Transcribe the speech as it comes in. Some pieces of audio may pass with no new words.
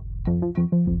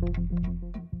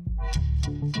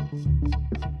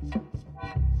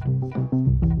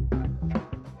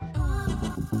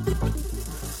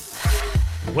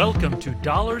Welcome to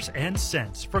Dollars and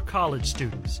Cents for College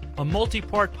Students, a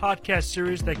multi-part podcast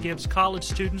series that gives college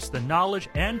students the knowledge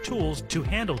and tools to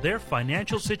handle their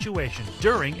financial situation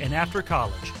during and after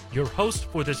college. Your host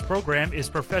for this program is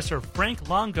Professor Frank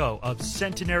Longo of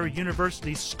Centenary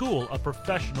University's School of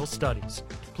Professional Studies.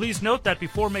 Please note that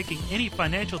before making any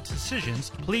financial decisions,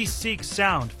 please seek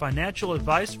sound financial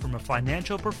advice from a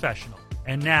financial professional.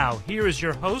 And now, here is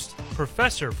your host,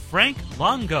 Professor Frank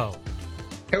Longo.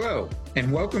 Hello,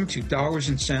 and welcome to Dollars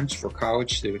and Cents for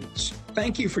College Students.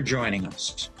 Thank you for joining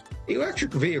us.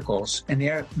 Electric vehicles and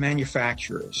their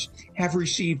manufacturers have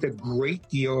received a great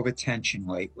deal of attention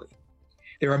lately.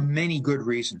 There are many good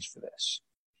reasons for this.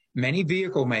 Many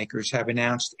vehicle makers have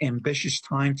announced ambitious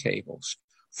timetables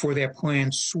for their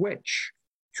planned switch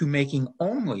to making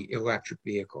only electric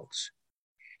vehicles.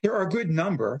 There are a good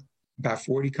number, about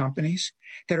 40 companies,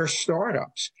 that are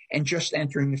startups and just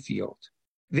entering the field.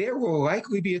 There will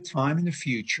likely be a time in the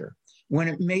future when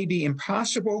it may be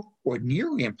impossible or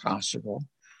nearly impossible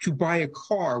to buy a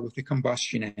car with a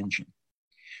combustion engine.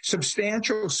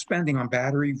 Substantial spending on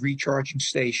battery recharging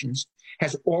stations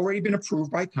has already been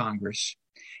approved by Congress,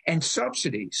 and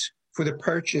subsidies for the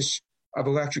purchase of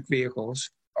electric vehicles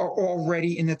are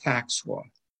already in the tax law.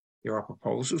 There are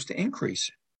proposals to increase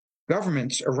it.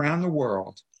 Governments around the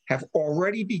world have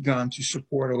already begun to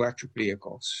support electric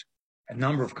vehicles. A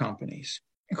number of companies,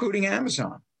 including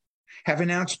Amazon, have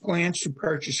announced plans to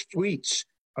purchase fleets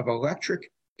of electric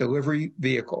delivery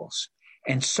vehicles,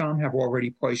 and some have already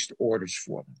placed orders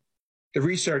for them. The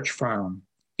research firm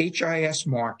HIS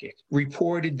Market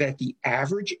reported that the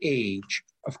average age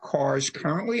of cars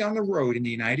currently on the road in the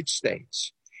United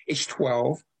States is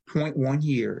 12.1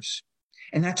 years,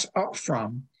 and that's up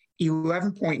from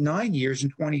 11.9 years in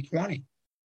 2020,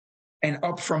 and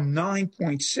up from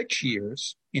 9.6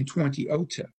 years in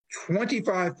 2002.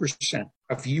 25%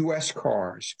 of U.S.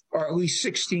 cars are at least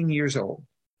 16 years old.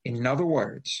 In other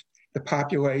words, the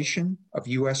population of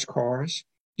U.S. cars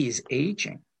is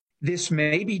aging. This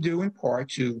may be due in part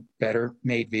to better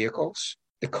made vehicles,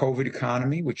 the COVID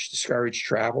economy, which discouraged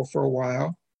travel for a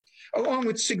while, along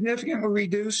with significantly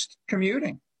reduced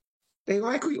commuting. They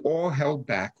likely all held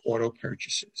back auto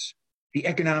purchases. The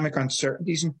economic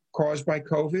uncertainties caused by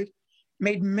COVID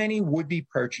made many would-be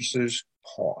purchasers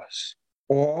pause.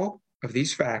 All of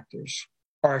these factors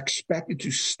are expected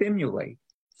to stimulate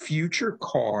future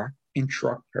car and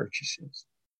truck purchases.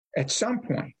 At some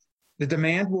point, the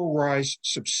demand will rise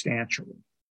substantially,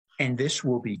 and this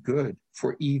will be good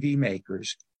for EV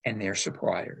makers and their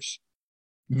suppliers.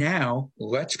 Now,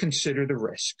 let's consider the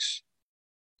risks.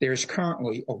 There's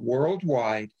currently a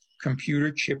worldwide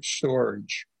computer chip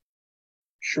storage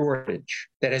shortage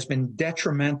that has been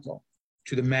detrimental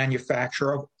to the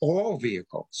manufacture of all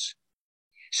vehicles.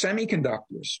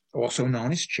 Semiconductors, also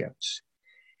known as chips,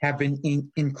 have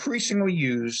been increasingly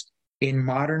used in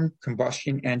modern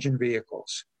combustion engine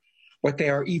vehicles, but they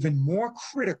are even more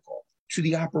critical to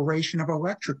the operation of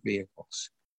electric vehicles.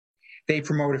 They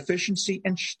promote efficiency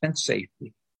and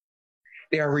safety.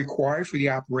 They are required for the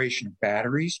operation of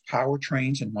batteries,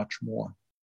 powertrains, and much more.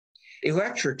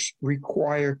 Electrics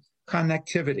require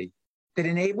connectivity that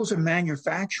enables a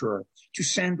manufacturer to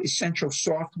send essential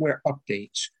software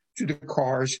updates to the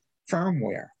car's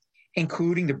firmware,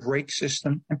 including the brake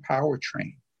system and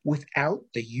powertrain, without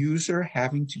the user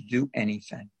having to do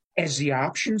anything. As the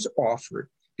options offered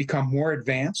become more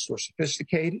advanced or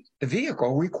sophisticated, the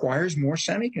vehicle requires more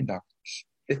semiconductors.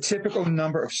 The typical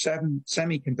number of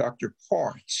semiconductor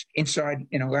parts inside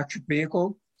an electric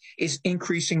vehicle is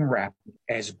increasing rapidly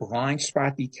as blind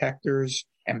spot detectors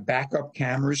and backup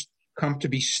cameras come to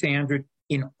be standard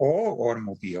in all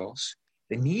automobiles.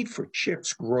 The need for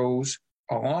chips grows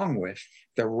along with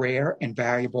the rare and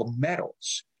valuable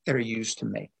metals that are used to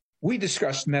make. We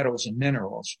discussed metals and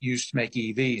minerals used to make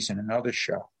EVs in another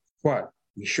show, but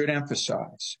we should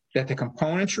emphasize that the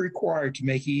components required to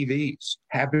make EVs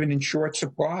have been in short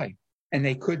supply, and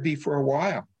they could be for a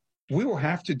while. We will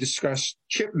have to discuss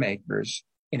chip makers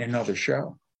in another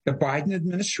show. The Biden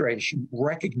administration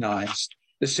recognized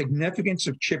the significance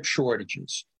of chip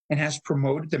shortages and has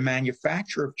promoted the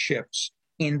manufacture of chips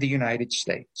in the United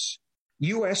States.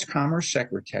 U.S. Commerce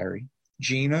Secretary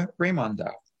Gina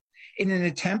Raimondo, in an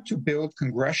attempt to build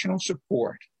congressional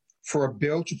support for a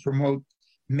bill to promote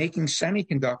making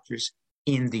semiconductors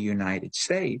in the United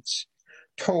States,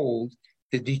 told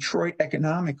the Detroit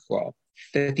Economic Club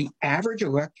that the average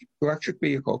electric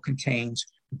vehicle contains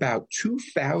about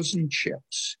 2,000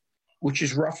 chips, which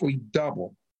is roughly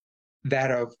double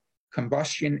that of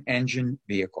combustion engine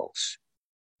vehicles.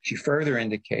 She further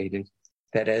indicated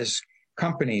that as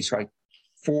companies like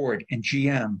Ford and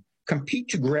GM compete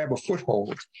to grab a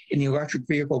foothold in the electric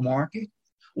vehicle market,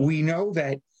 we know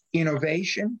that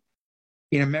innovation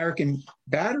in American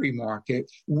battery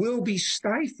market will be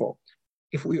stifled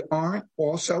if we aren't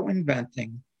also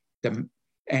inventing and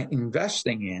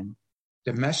investing in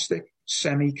domestic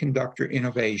semiconductor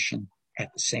innovation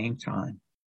at the same time.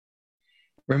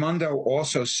 Raimondo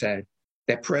also said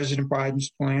that President Biden's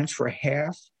plans for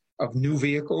half of new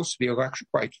vehicles to be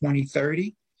electric by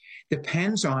 2030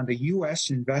 depends on the U.S.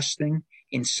 investing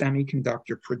in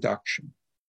semiconductor production.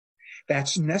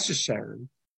 That's necessary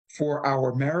for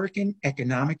our American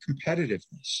economic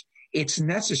competitiveness. It's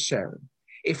necessary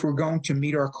if we're going to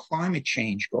meet our climate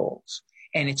change goals,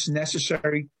 and it's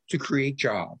necessary to create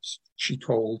jobs, she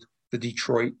told the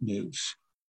Detroit News.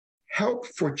 Help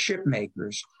for chip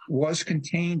makers was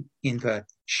contained in the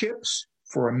CHIPS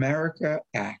for America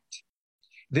Act.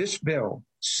 This bill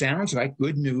sounds like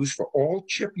good news for all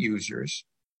chip users,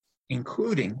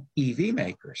 including EV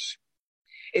makers.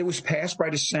 It was passed by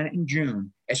the Senate in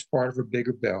June as part of a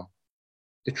bigger bill.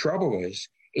 The trouble is,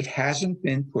 it hasn't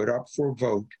been put up for a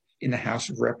vote in the House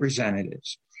of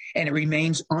Representatives, and it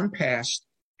remains unpassed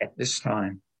at this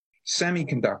time.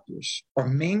 Semiconductors are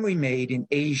mainly made in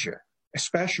Asia,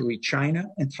 especially China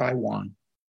and Taiwan.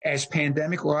 As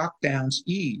pandemic lockdowns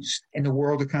eased and the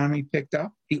world economy picked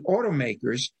up, the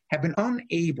automakers have been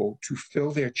unable to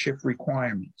fill their chip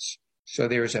requirements. So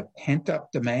there is a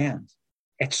pent-up demand.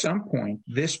 At some point,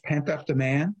 this pent-up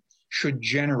demand should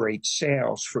generate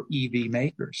sales for EV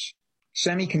makers.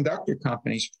 Semiconductor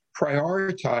companies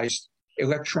prioritized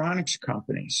electronics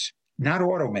companies, not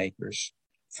automakers,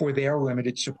 for their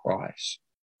limited supplies.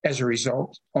 As a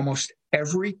result, almost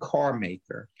every car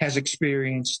maker has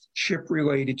experienced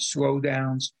chip-related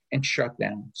slowdowns and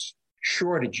shutdowns.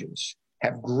 Shortages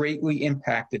have greatly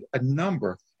impacted a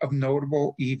number of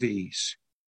notable EVs.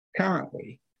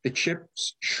 Currently, the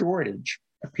chips shortage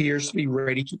appears to be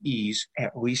ready to ease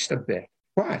at least a bit.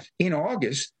 But in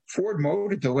August, Ford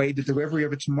Motor delayed the delivery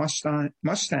of its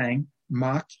Mustang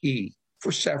Mach-E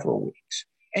for several weeks.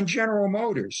 And General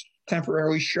Motors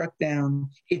temporarily shut down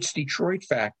its Detroit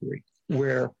factory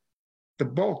where the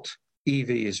Bolt EV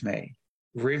is made.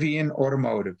 Rivian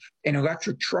Automotive, an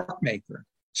electric truck maker,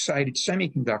 cited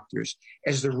semiconductors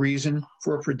as the reason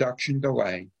for a production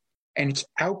delay, and its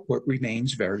output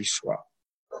remains very slow.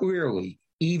 Clearly,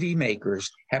 EV makers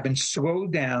have been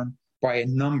slowed down by a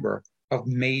number of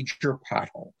major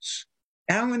potholes.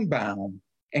 Alan Baum,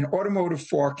 an automotive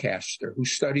forecaster who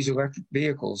studies electric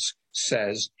vehicles,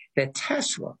 says that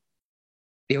Tesla,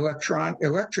 the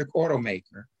electric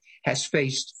automaker, has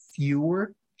faced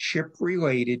fewer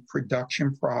chip-related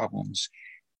production problems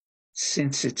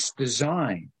since its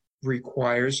design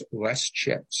requires less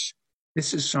chips.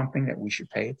 This is something that we should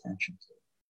pay attention to.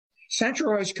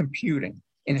 Centralized computing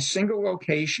in a single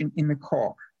location in the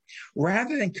car,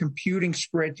 rather than computing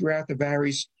spread throughout the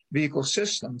various vehicle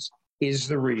systems, is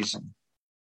the reason.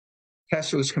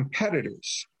 Tesla's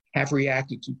competitors have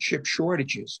reacted to chip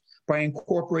shortages by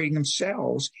incorporating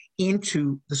themselves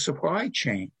into the supply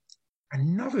chain.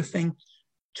 Another thing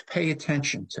to pay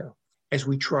attention to as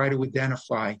we try to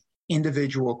identify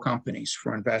individual companies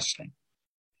for investing.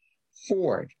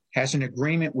 Ford has an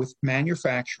agreement with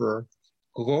manufacturer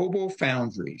Global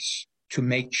Foundries to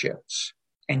make chips,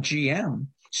 and GM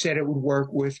said it would work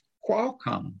with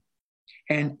Qualcomm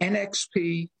and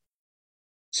NXP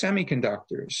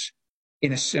Semiconductors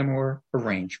in a similar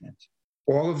arrangement.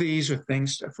 All of these are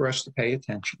things for us to pay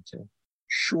attention to.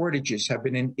 Shortages have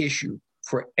been an issue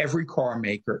for every car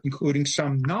maker, including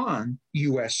some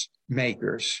non-U.S.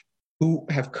 makers who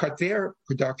have cut their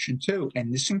production too,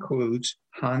 and this includes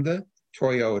Honda,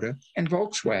 Toyota, and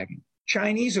Volkswagen.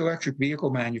 Chinese electric vehicle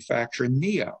manufacturer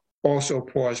NIO also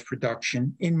paused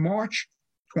production in March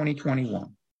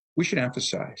 2021. We should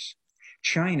emphasize,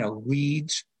 China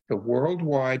leads the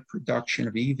worldwide production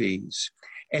of EVs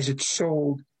as it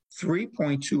sold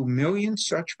 3.2 million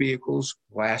such vehicles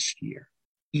last year.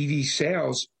 EV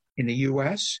sales in the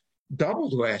U.S.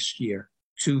 doubled last year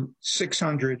to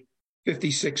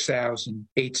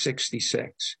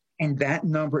 656,866. And that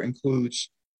number includes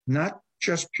not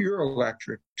just pure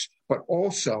electrics, but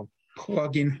also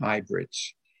plug-in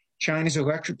hybrids. China's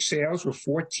electric sales were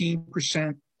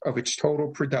 14% of its total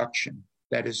production,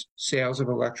 that is, sales of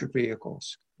electric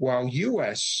vehicles, while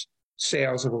U.S.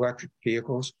 sales of electric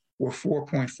vehicles were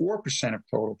 4.4% of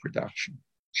total production.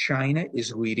 China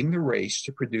is leading the race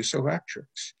to produce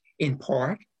electrics, in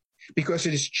part because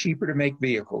it is cheaper to make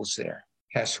vehicles there.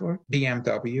 Tesla,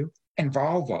 BMW, and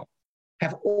Volvo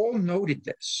have all noted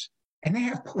this. And they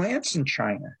have plants in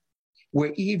China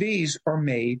where EVs are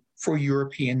made for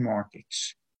European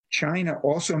markets. China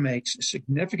also makes a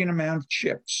significant amount of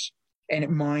chips, and it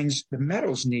mines the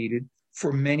metals needed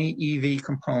for many EV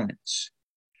components.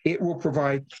 It will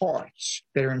provide parts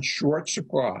that are in short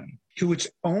supply to its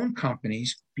own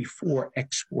companies before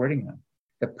exporting them.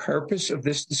 The purpose of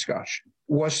this discussion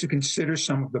was to consider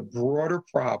some of the broader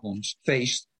problems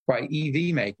faced by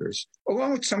EV makers,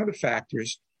 along with some of the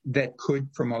factors that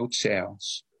could promote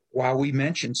sales. While we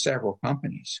mentioned several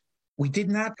companies, we did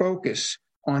not focus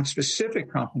on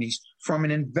specific companies from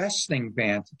an investing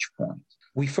vantage point.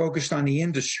 We focused on the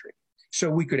industry so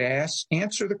we could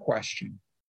answer the question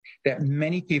that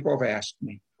many people have asked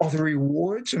me: are the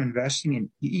rewards of investing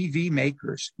in EV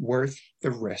makers worth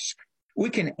the risk? We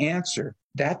can answer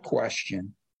that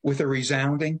question with a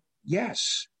resounding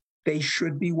yes. They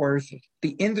should be worth it.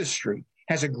 The industry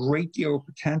has a great deal of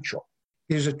potential.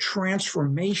 There's a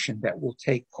transformation that will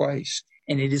take place,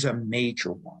 and it is a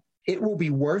major one. It will be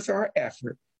worth our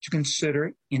effort to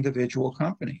consider individual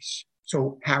companies.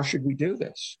 So how should we do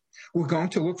this? We're going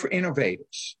to look for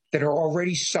innovators that are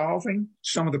already solving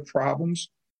some of the problems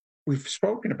we've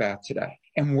spoken about today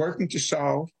and working to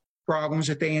solve problems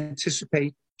that they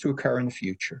anticipate to occur in the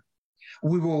future.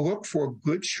 We will look for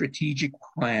good strategic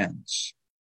plans,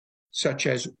 such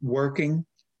as working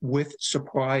with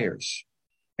suppliers.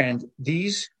 And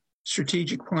these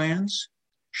strategic plans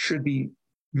should be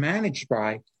managed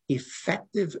by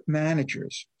effective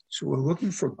managers. So we're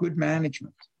looking for good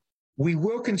management. We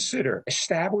will consider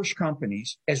established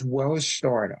companies as well as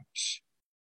startups.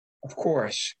 Of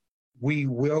course, we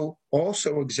will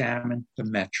also examine the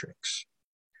metrics.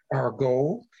 Our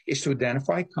goal is to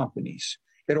identify companies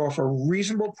that offer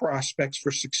reasonable prospects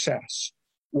for success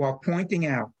while pointing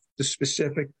out the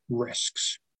specific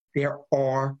risks. There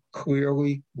are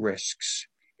clearly risks.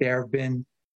 There have been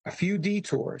a few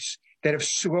detours that have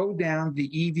slowed down the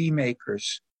EV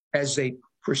makers as they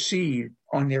proceed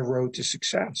on their road to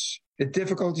success. The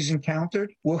difficulties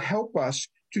encountered will help us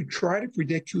to try to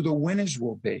predict who the winners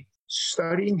will be.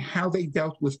 Studying how they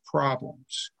dealt with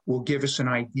problems will give us an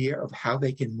idea of how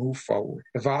they can move forward.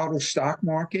 The volatile stock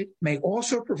market may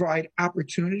also provide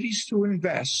opportunities to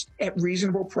invest at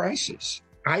reasonable prices.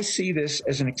 I see this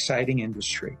as an exciting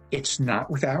industry. It's not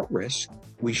without risk.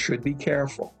 We should be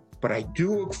careful. But I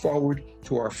do look forward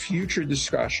to our future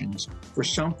discussions for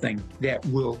something that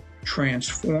will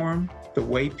transform the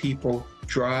way people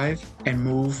drive and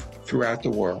move throughout the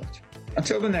world.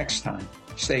 Until the next time,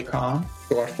 stay calm,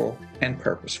 thoughtful, and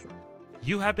purposeful.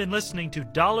 You have been listening to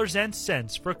Dollars and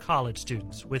Cents for College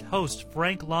Students with host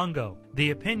Frank Longo.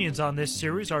 The opinions on this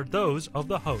series are those of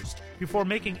the host. Before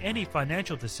making any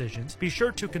financial decisions, be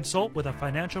sure to consult with a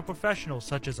financial professional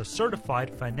such as a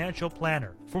certified financial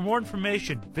planner. For more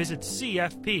information, visit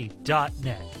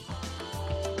cfp.net.